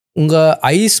உங்க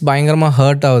ஐஸ் பயங்கரமா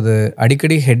ஹர்ட் ஆகுது.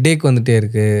 அடிக்கடி ஹெட்டேக் வந்துட்டே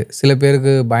இருக்கு. சில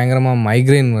பேருக்கு பயங்கரமா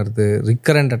மைக்ரேன் வருது.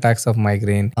 Recurrent attacks of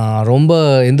migraine. ரொம்ப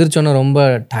எந்திரிச்சோனே ரொம்ப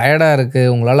டயர்டா இருக்கு.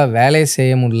 உங்களால வேலையே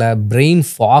செய்ய முடியல. பிரெயின்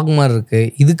ஃபாக் மாரி இருக்கு.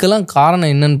 இதுக்கெல்லாம்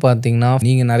காரணம் என்னன்னு பார்த்தீங்கன்னா,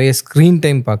 நீங்க நெறைய ஸ்க்ரீன்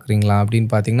டைம் பார்க்குறீங்களா அப்படின்னு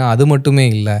பார்த்தீங்கன்னா, அது மட்டுமே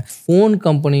இல்ல. ஃபோன்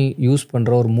கம்பெனி யூஸ்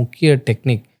பண்ற ஒரு முக்கிய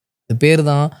டெக்னிக். அது பேர்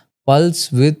தான் பல்ஸ்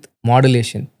வித்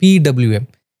மாடுலேஷன், PWM.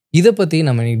 இத பத்தி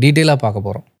நம்ம இன்னைக்கு டீட்டெயிலா பார்க்க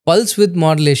போறோம். Pulse width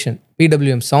modulation,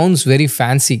 PWM sounds very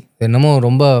fancy. என்னமோ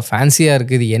ரொம்ப ஃபேன்சியா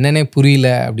இருக்கு. இது என்னன்னே புரியல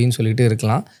அப்படின்னு சொல்லிட்டு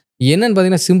இருக்கலாம். என்னன்னு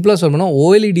பார்த்தீங்கன்னா, சிம்பிளா சொல்லணும்னா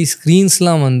OLED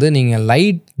ஸ்க்ரீன்ஸ்லாம் வந்து நீங்க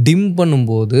லைட் டிம்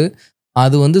பண்ணும்போது,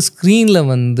 அது வந்து ஸ்க்ரீன்ல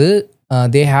வந்து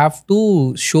they have two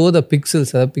show the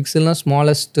pixels. அதாவது பிக்சல்னா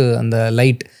ஸ்மாலஸ்ட் அந்த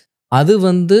லைட். அது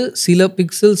வந்து சில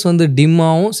பிக்சல்ஸ் வந்து டிம்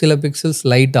ஆகும், சில பிக்சல்ஸ்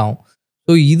லைட் ஆகும்.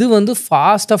 ஸோ இது வந்து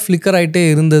ஃபாஸ்ட்டாக ஃப்ளிக்கர் ஆகிட்டே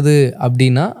இருந்தது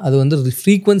அப்படின்னா, அது வந்து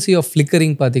ஃப்ரீக்வன்சி ஆஃப்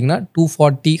ஃப்ளிக்கரிங் பார்த்தீங்கன்னா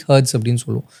 240 ஹெர்ட்ஸ் அப்படின்னு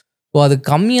சொல்லுவோம். ஸோ அது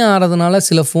கம்மியாக ஆகிறதுனால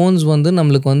சில ஃபோன்ஸ் வந்து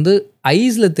நம்மளுக்கு வந்து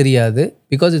ஐஸில் தெரியாது.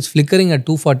 Because it's flickering at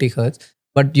 240 hertz.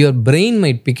 But your brain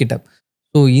might big it up.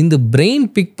 So இந்த பிரெயின்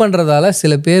பிக் பண்ணுறதால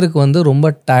சில பேருக்கு வந்து ரொம்ப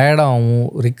டயர்டாகவும்,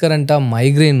 ரிக்கரண்ட்டாக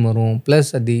மைக்ரேன் வரும். ப்ளஸ்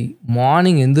அது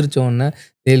மார்னிங் எந்திரிச்சோடனே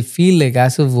தேல் ஃபீல் லைக்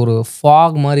ஆஸ் இஃப் ஒரு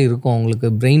ஃபாக் மாதிரி இருக்கும். அவங்களுக்கு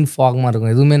பிரெயின் ஃபாக் மாதிரி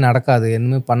இருக்கும். எதுவுமே நடக்காது,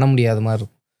 எதுவுமே பண்ண முடியாத மாதிரி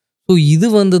இருக்கும். ஸோ இது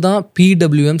வந்து தான்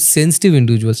PWM சென்சிட்டிவ்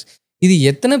இண்டிவிஜுவல்ஸ். இது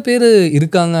எத்தனை பேர்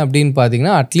இருக்காங்க அப்படின்னு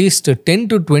பார்த்தீங்கன்னா, at least 10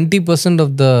 to 20%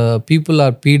 of the people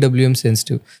are PWM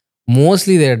sensitive.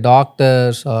 Mostly there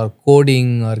doctors R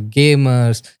coding R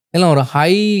gamers, எல்லாம் ஒரு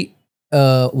ஹை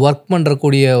ஒர்க்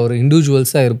பண்ணுறக்கூடிய ஒரு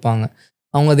இண்டிவிஜுவல்ஸாக இருப்பாங்க.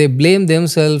 அவங்க தே blame them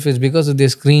self, it's because of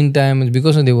their screen time, it's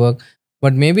because of the work.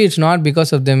 But maybe it's not because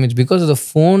of them, it's because of the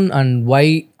phone. And why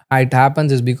it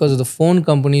happens is because of the phone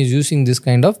companies using this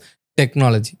kind of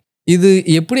technology. இது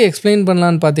எப்படி explain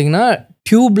பண்ணலான்னு பார்த்தீங்கன்னா,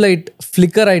 tube light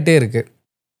flicker ஆகிட்டே இருக்குது.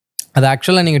 அது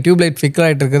ஆக்சுவலாக நீங்கள் tube light flicker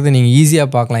ஆகிட்டு இருக்கிறது நீங்கள் ஈஸியாக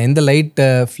பார்க்கலாம். எந்த லைட்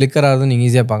ஃப்ளிக்கர் ஆகுது நீங்கள்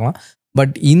ஈஸியாக பார்க்கலாம்.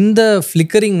 பட் இந்த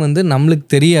ஃப்ளிக்கரிங் வந்து நம்மளுக்கு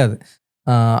தெரியாது.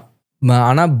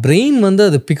 ஆனால் பிரெயின் வந்து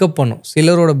அது பிக்கப் பண்ணும்.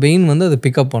 சிலரோட பிரெயின் வந்து அது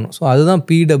பிக்கப் பண்ணும். ஸோ அதுதான்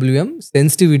PWM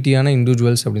சென்சிட்டிவிட்டியான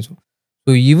இண்டிவிஜுவல்ஸ் அப்படின்னு சொல்லுவோம்.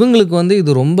 ஸோ இவங்களுக்கு வந்து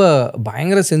இது ரொம்ப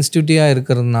பயங்கர சென்சிட்டிவிட்டியாக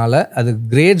இருக்கிறதுனால அது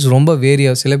கிரேட்ஸ் ரொம்ப வேரி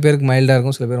ஆகும். சில பேருக்கு மைல்டாக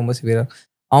இருக்கும், சில பேர் ரொம்ப சிவியராக இருக்கும்.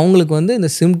 அவங்களுக்கு வந்து இந்த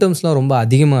சிம்டம்ஸ்லாம் ரொம்ப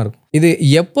அதிகமாக இருக்கும். இது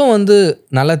எப்போ வந்து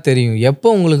நல்லா தெரியும், எப்போ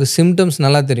உங்களுக்கு சிம்டம்ஸ்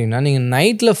நல்லா தெரியும்னா, நீங்கள்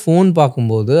நைட்டில் ஃபோன்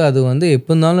பார்க்கும்போது அது வந்து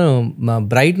எப்போ இருந்தாலும்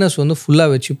பிரைட்னஸ் வந்து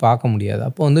ஃபுல்லாக வச்சு பார்க்க முடியாது.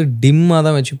 அப்போ வந்து டிம்மாக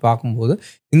தான் வச்சு பார்க்கும்போது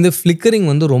இந்த ஃப்ளிக்கரிங்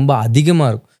வந்து ரொம்ப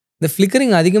அதிகமாக இருக்கும். இந்த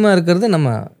ஃப்ளிக்கரிங் அதிகமாக இருக்கிறது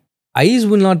நம்ம ice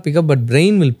will not pick up, but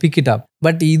brain will pick it up.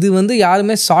 But இது வந்து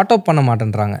யாருமே சார்ட் அவுட் பண்ண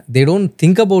மாட்டேன்றாங்க. they don't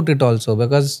think about it also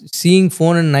because seeing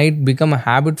phone at night become a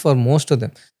habit for most of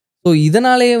them. So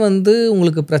இதனாலேயே வந்து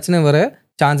உங்களுக்கு பிரச்சனை வர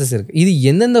சான்சஸ் இருக்குது. இது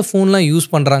எந்தெந்த ஃபோன்லாம் யூஸ்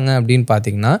பண்ணுறாங்க அப்படின்னு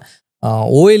பார்த்தீங்கன்னா,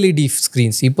 OLED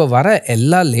ஸ்க்ரீன்ஸ். இப்போ வர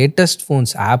எல்லா latest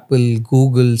phones, apple,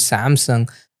 Google, Samsung,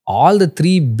 all the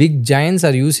 3 big ஜாயன்ட்ஸ்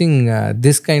are using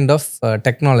this kind of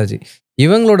technology.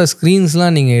 இவங்களோட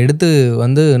ஸ்க்ரீன்ஸ்லாம் நீங்கள் எடுத்து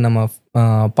வந்து நம்ம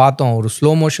பார்த்தோம், ஒரு ஸ்லோ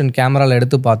மோஷன் கேமராவில்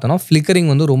எடுத்து பார்த்தோன்னா ஃப்ளிக்கரிங்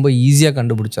வந்து ரொம்ப ஈஸியாக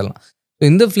கண்டுபிடிச்சிடலாம். ஸோ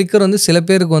இந்த ஃப்ளிக்கர் வந்து சில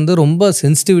பேருக்கு வந்து ரொம்ப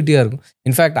சென்சிட்டிவிட்டியாக இருக்கும்.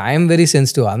 In fact I am very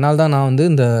sensitive. அதனால தான் நான் வந்து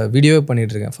இந்த வீடியோவே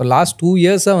பண்ணிகிட்ருக்கேன். ஃபார் லாஸ்ட் 2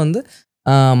 இயர்ஸாக வந்து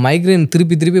மைக்ரேன்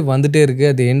திருப்பி வந்துட்டே இருக்குது.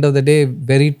 At end of the day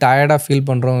very டயர்டாக ஃபீல்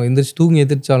பண்ணுறோம்.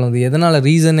 எந்திரிச்சாலும் அது எதனால்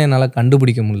ரீசனே என்னால்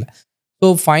கண்டுபிடிக்க முடியல. ஸோ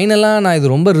ஃபைனலாக நான்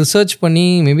இது ரொம்ப ரிசர்ச் பண்ணி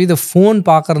மேபி இந்த ஃபோன்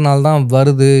பார்க்குறதுனால தான்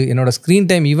வருது. என்னோடய screen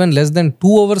time even less than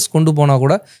 2 hours கொண்டு போனால்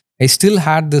கூட I still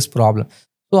had this problem.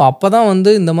 So அப்போ தான்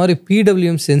வந்து இந்த மாதிரி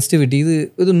PWM சென்சிட்டிவிட்டி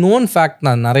இது நோன் ஃபேக்ட்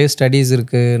தான். நிறைய ஸ்டடீஸ்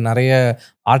இருக்குது, நிறைய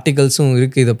ஆர்டிகல்ஸும்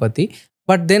இருக்குது இதை பற்றி.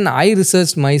 But then I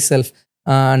research my self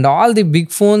and all the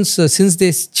big phones since they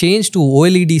change to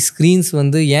OLED screens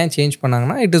வந்து ஏன் சேஞ்ச்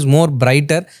பண்ணாங்கன்னா, it is more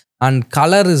brighter and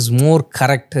colour is more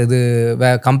correct இது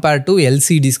compared to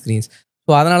LCD screens.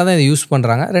 So அதனால தான் இதை use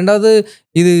பண்ணுறாங்க. ரெண்டாவது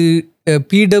இது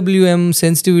PWM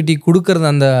சென்சிட்டிவிட்டி கொடுக்கறது,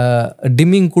 அந்த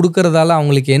டிம்மிங் கொடுக்கறதால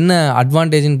அவங்களுக்கு என்ன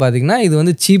அட்வான்டேஜ்னு பார்த்தீங்கன்னா, இது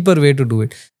வந்து cheaper way to do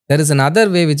it. There is another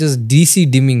way which is DC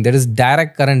dimming, that is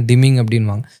direct current dimming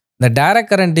அப்படின்வாங்க. இந்த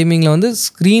டைரக்ட் கரண்ட் டிம்மிங்கில் வந்து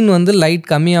ஸ்க்ரீன் வந்து லைட்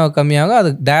கம்மியாக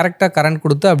அது டைரெக்டாக கரண்ட்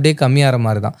கொடுத்து அப்படியே கம்மியாகிற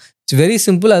மாதிரி தான். It's very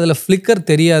simple. அதில் ஃப்ளிக்கர்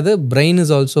தெரியாது. Brain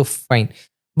is also fine.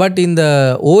 But இந்த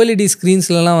OLED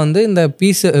ஸ்க்ரீன்ஸ்லாம் வந்து இந்த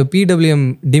PWM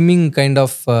dimming kind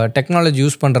of technology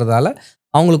use பண்ணுறதால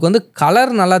அவங்களுக்கு வந்து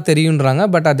கலர் நல்லா தெரியுன்றாங்க.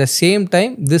 But at the same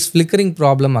time this flickering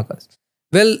problem occurs.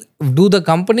 Well, two the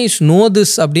companies no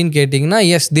this அப்படின்னு கேட்டிங்கன்னா,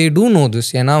 yes they do no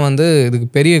this. ஏன்னா வந்து இதுக்கு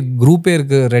பெரிய குரூப்பே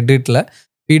இருக்குது ரெட்டிட்டில்.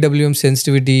 PWM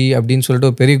சென்சிட்டிவிட்டி அப்படின்னு சொல்லிட்டு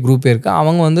ஒரு பெரிய குரூப்பே இருக்குது.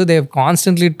 அவங்க வந்து they have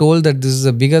constantly told that this is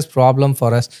the biggest problem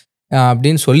for us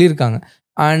அப்படின்னு சொல்லியிருக்காங்க.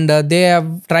 And they have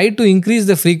tried to increase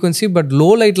the frequency, but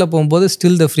low light la pogumbodhu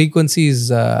still the frequency is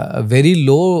very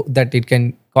low that it can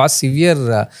cause severe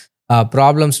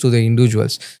problems to the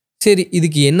individuals. சரி,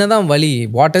 இதுக்கு என்னதான் வழி,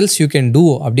 what else you can do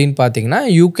அப்படின்னு பார்த்தீங்கன்னா,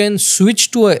 you can ஸ்விட்ச்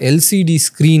to a LCD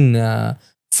screen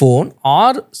phone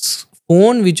or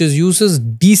phone which is uses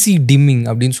DC dimming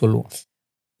அப்படின்னு சொல்லுவோம்.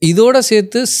 இதோட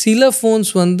சேர்த்து சில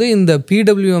ஃபோன்ஸ் வந்து இந்த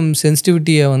பிடபிள்யூஎம்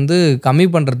சென்சிட்டிவிட்டியை வந்து கம்மி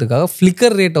பண்ணுறதுக்காக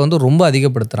ஃப்ளிக்கர் ரேட்டை வந்து ரொம்ப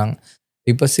அதிகப்படுத்துகிறாங்க.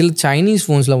 இப்போ சில Chinese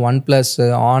ஃபோன்ஸில் one plus,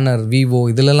 honour, Vivo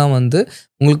இதிலலாம் வந்து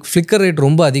உங்களுக்கு ஃப்ளிக்கர் ரேட்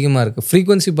ரொம்ப அதிகமாக இருக்குது.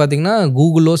 ஃப்ரீக்வன்சி பார்த்தீங்கன்னா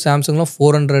கூகுளோ சாம்சங்லோ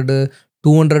 400,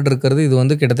 200 இருக்கிறது, இது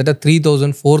வந்து கிட்டத்தட்ட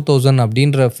 3000, 4000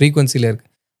 அப்படின்ற ஃப்ரீக்வன்சியில் இருக்குது.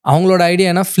 அவங்களோட ஐடியா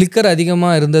என்ன, ஃப்ளிக்கர்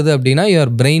அதிகமாக இருந்தது அப்படின்னா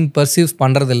யுவர் பிரெயின் பர்சீவ்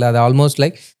பண்ணுறதில்ல, அது ஆல்மோஸ்ட்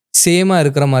லைக் சேமாக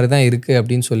இருக்கிற மாதிரி தான் இருக்குது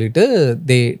அப்படின்னு சொல்லிட்டு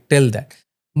they tell that.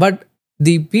 But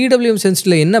the PWM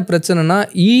சென்சிட்டிவில் என்ன பிரச்சனைனா,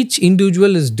 each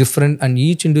individual is different and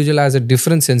each individual has a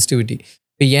different sensitivity.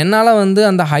 இப்போ என்னால் வந்து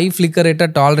அந்த ஹை ஃப்ளிக்கர் ரேட்டை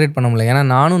டாலரேட் பண்ண முடியல. ஏன்னா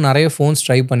நானும் நிறைய ஃபோன்ஸ்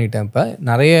ட்ரை பண்ணிட்டேன். இப்போ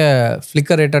நிறைய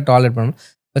ஃப்ளிக்கர் ரேட்டை டாலரேட் பண்ண,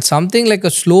 but something like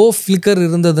a slow flicker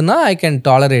இருந்ததுன்னா I can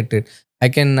tolerate it.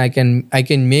 I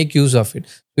can make use of it.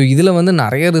 So இதில் வந்து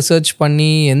நிறைய ரிசர்ச்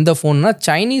பண்ணி எந்த ஃபோன்னா,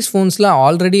 சைனீஸ் ஃபோன்ஸில்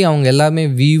ஆல்ரெடி அவங்க எல்லாமே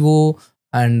Vivo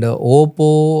and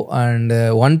Oppo and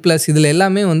one plus இதில்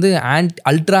எல்லாமே வந்து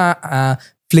ultra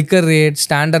flicker rate,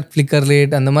 standard flicker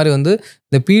rate அந்த மாதிரி வந்து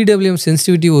இந்த பிடபிள்யூஎம்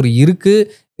சென்சிட்டிவிட்டி ஒரு இருக்குது.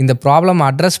 இந்த ப்ராப்ளம்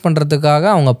அட்ரஸ் பண்ணுறதுக்காக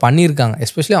அவங்க பண்ணியிருக்காங்க.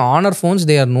 Especially honour phones,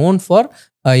 they are known for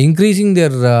increasing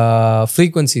their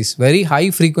frequencies, very high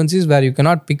frequencies where you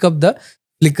cannot pick up the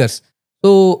flickers.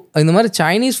 So இந்த மாதிரி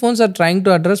Chinese phones are trying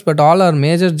to address, but all R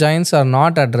major joints R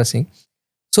not addressing.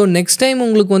 So next time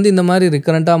உங்களுக்கு வந்து இந்த மாதிரி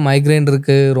ரிக்கரண்ட்டாக migraine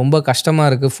இருக்குது, ரொம்ப கஷ்டமாக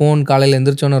இருக்குது, ஃபோன் காலையில்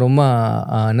எழுந்திரிச்சோன்னே ரொம்ப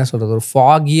என்ன சொல்கிறது, ஒரு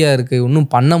ஃபாகியாக இருக்குது, ஒன்றும்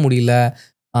பண்ண முடியல,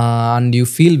 அண்ட் யூ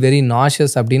ஃபீல் வெரி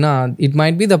நாஷியஸ் அப்படின்னா, it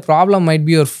might be the problem might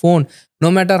be your phone. No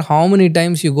matter how many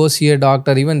times you go see a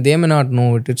doctor, even they may not know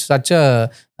it. It's such a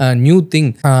new thing.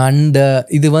 And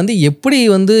இது வந்து எப்படி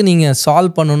வந்து நீங்கள்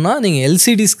solve பண்ணணும்னா, நீங்கள்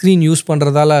LCD screen use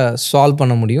பண்ணுறதால solve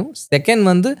பண்ண முடியும். செகண்ட்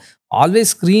வந்து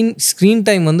ஆல்வேஸ் ஸ்க்ரீன்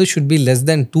டைம் வந்து should be less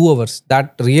than 2 hours. That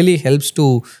really helps to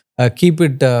keep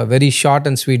it very short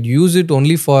and sweet. Use it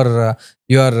only for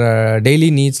your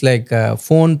daily needs, like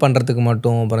phone பண்ணுறதுக்கு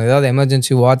மட்டும், அப்புறம் ஏதாவது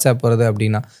emergency WhatsApp வருது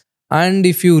அப்படின்னா. And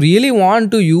if you really want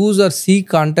to use or see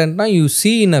content, you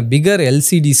see in a bigger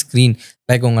LCD screen,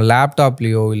 like உங்கள்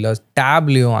லேப்டாப்லேயோ இல்லை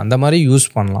டேப்லேயோ அந்த மாதிரி யூஸ்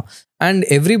பண்ணலாம். And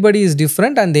everybody is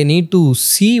different and they need to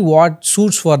see what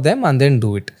suits for them and then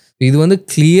do it. இது வந்து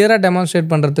கிளியராக demonstrate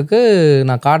பண்ணுறதுக்கு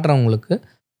நான் காட்டுறேன் உங்களுக்கு.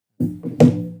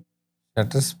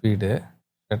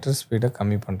 ஷட்டர் ஸ்பீடை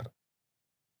கம்மி பண்ணுறேன்.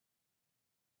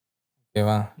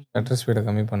 ஓகேவா? ஷட்டர் ஸ்பீடை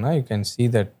கம்மி பண்ணால் you can see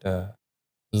that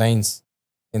lines.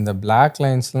 இந்த black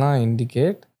linesலாம்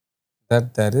indicate that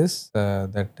there is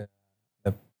that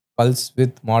the pulse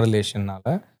width modulationனால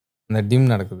அந்த dim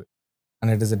நடக்குது. And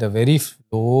it is at a very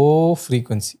low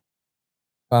frequency.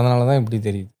 அதனால தான் இப்படி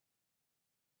தெரியுது.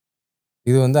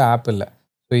 இது வந்து ஆப்பிளில்.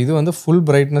 ஸோ இது வந்து ஃபுல்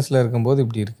பிரைட்னஸில் இருக்கும்போது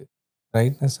இப்படி இருக்குது.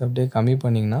 பிரைட்னஸ் அப்படியே கம்மி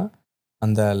பண்ணிங்கன்னா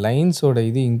அந்த லைன்ஸோட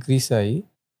இது இன்க்ரீஸ் ஆகி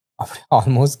அப்படியே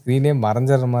ஆல்மோஸ்ட் ஸ்க்ரீனே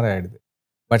மறைஞ்சிற மாதிரி ஆகிடுது.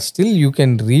 But still you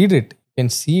can read it, you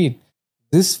can see it.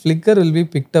 This flicker will be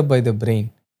picked up by the brain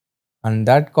and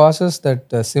that causes that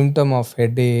symptom of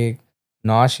headache,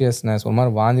 nauseousness, ஒரு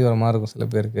மாதிரி வாந்தி வர மாதிரி இருக்கும் சில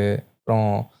பேருக்கு. அப்புறம்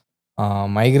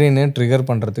மைக்ரைனே ட்ரிகர்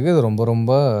பண்ணுறதுக்கு இது ரொம்ப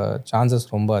ரொம்ப சான்சஸ்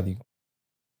ரொம்ப அதிகம்.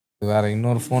 இது வேறு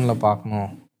இன்னொரு ஃபோனில் பார்க்கணும்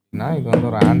அப்படின்னா, இது வந்து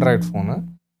ஒரு ஆண்ட்ராய்டு ஃபோனு.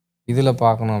 இதில்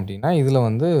பார்க்கணும் அப்படின்னா இதில்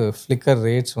வந்து ஃப்ளிக்கர்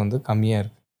ரேட்ஸ் வந்து கம்மியாக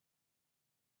இருக்குது.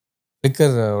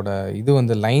 ஃப்ளிக்கரோட இது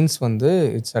வந்து லைன்ஸ் வந்து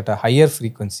it's at a higher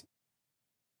frequency.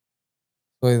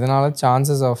 So இதனால்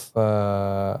chances of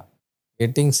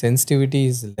getting sensitivity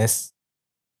is less.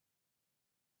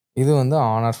 இது வந்து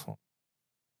ஆனர் ஃபோன்.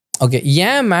 ஓகே,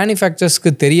 ஏன்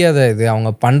மேனுஃபேக்சர்ஸ்க்கு தெரியாத இது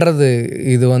அவங்க பண்ணுறது,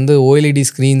 இது வந்து ஓஎல்இடி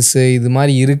ஸ்க்ரீன்ஸு இது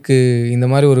மாதிரி இருக்குது, இந்த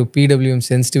மாதிரி ஒரு பிடபிள்யூஎம்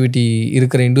சென்சிட்டிவிட்டி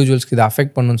இருக்கிற இண்டிவிஜுவல்ஸ்க்கு இதை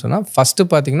அஃபெக்ட் பண்ணுன்னு சொன்னால், ஃபஸ்ட்டு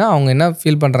பார்த்தீங்கன்னா அவங்க என்ன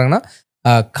ஃபீல் பண்ணுறாங்கன்னா,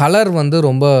 கலர் வந்து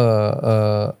ரொம்ப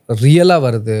ரியலாக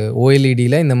வருது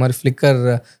ஓஎல்இடியில். இந்த மாதிரி ஃப்ளிக்கர்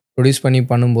ப்ரொடியூஸ் பண்ணி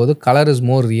பண்ணும்போது colour is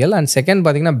more real. And second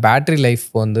பார்த்தீங்கன்னா பேட்ரி லைஃப்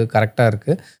வந்து கரெக்டாக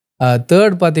இருக்குது.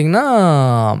 தேர்ட் பார்த்தீங்கன்னா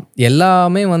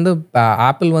எல்லாமே வந்து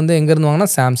ஆப்பிள் வந்து எங்கேருந்து வாங்கினா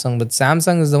Samsung, but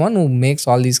Samsung is the one who maths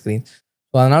all the screens.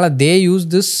 So அதனால் they use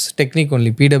this technique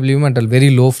only, PWM at a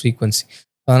very low frequency.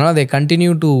 அதனால் they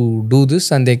continue to do this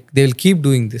and they will keep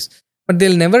doing this, but they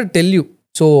will never tell you.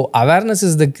 So awareness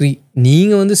is the key.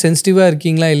 நீங்கள் வந்து சென்சிட்டிவாக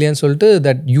இருக்கீங்களா இல்லையான்னு சொல்லிட்டு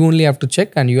that you only have to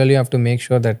check and you only have to make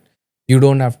sure that you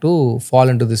don't have to fall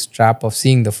into this trap of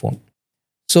seeing the phone.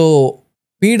 So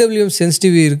PWM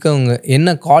sensitive இருக்கவங்க என்ன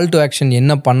call to action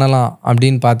என்ன பண்ணலாம்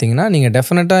அப்படின்னு பார்த்தீங்கன்னா, நீங்கள்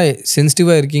டெஃபினட்டாக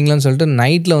சென்சிட்டிவாக இருக்கீங்களான்னு சொல்லிட்டு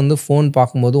நைட்டில் வந்து ஃபோன்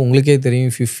பார்க்கும்போது உங்களுக்கே தெரியும்.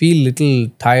 If you feel little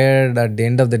tired at the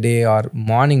end of the day or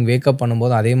morning wake up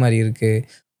பண்ணும்போது அதே மாதிரி இருக்குது,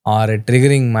 R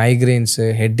triggering மைக்ரைன்ஸு,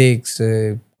 ஹெட்ஏக்ஸு,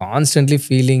 constantly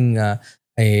feeling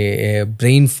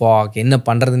brain fog, என்ன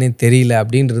பண்ணுறதுனே தெரியல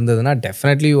அப்படின்னு இருந்ததுன்னா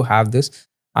definitely you have this.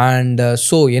 And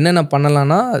so என்னென்ன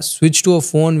பண்ணலான்னா, ஸ்விட்ச் to a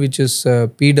phone which is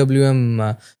PWM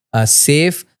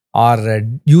safe R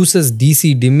uses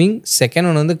DC dimming. Second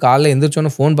one வந்து காலைல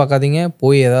எந்திரிச்சோன்னே ஃபோன் பார்க்காதீங்க,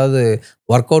 போய் ஏதாவது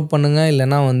ஒர்க் அவுட் பண்ணுங்கள்.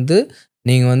 இல்லைனா வந்து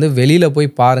நீங்கள் வந்து வெளியில் போய்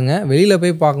பாருங்கள். வெளியில்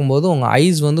போய் பார்க்கும்போது உங்கள்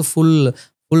ஐஸ் வந்து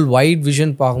ஃபுல் வைட்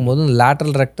விஷன் பார்க்கும்போது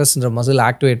லேட்ரல் ரெக்டஸ்ன்ற மசில்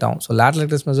ஆக்டிவேட் ஆகும். So lateral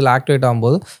rectus muscle activate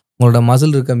ஆகும்போது உங்களோட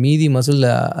மசில் இருக்க மீதி மசில்,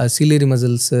 சீலியரி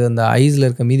மசில்ஸ், அந்த ஐஸில்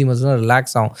இருக்க மீதி மசில்லாம்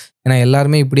ரிலாக்ஸ் ஆகும். ஏன்னா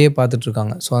எல்லாருமே இப்படியே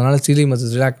பார்த்துட்ருக்காங்க. ஸோ அதனால் சீலியரி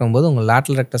மசில்ஸ் ரிலாக்ஸ் ஆகும்போது உங்கள்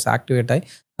லேட்ரல் ரெக்டஸ் ஆக்டிவேட் ஆகி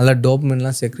நல்லா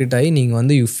டோபமின்லாம் செக்ரேட் ஆகி நீங்கள்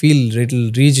வந்து you feel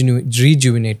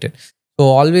ரீஜுவினேட்டட். So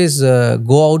always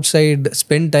go out side,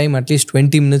 spend time at least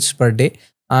 20 minutes per day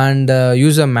and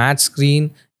use a matte screen,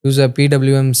 use a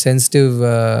PWM-sensitive,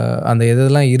 அந்த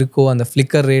எதெல்லாம் இருக்கோ அந்த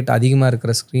ஃப்ளிக்கர் ரேட் அதிகமாக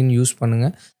இருக்கிற ஸ்க்ரீன் யூஸ்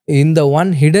பண்ணுங்கள். இந்த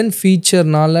ஒன் ஹிடன்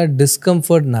ஃபீச்சர்னால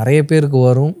டிஸ்கம்ஃபர்ட் நிறைய பேருக்கு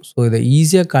வரும். ஸோ இதை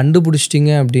ஈஸியாக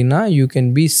கண்டுபிடிச்சிட்டிங்க அப்படின்னா you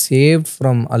can be save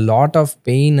from a lot of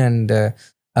pain and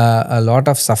a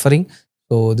lot of suffering.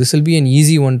 So this will be an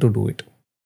easy one to do it.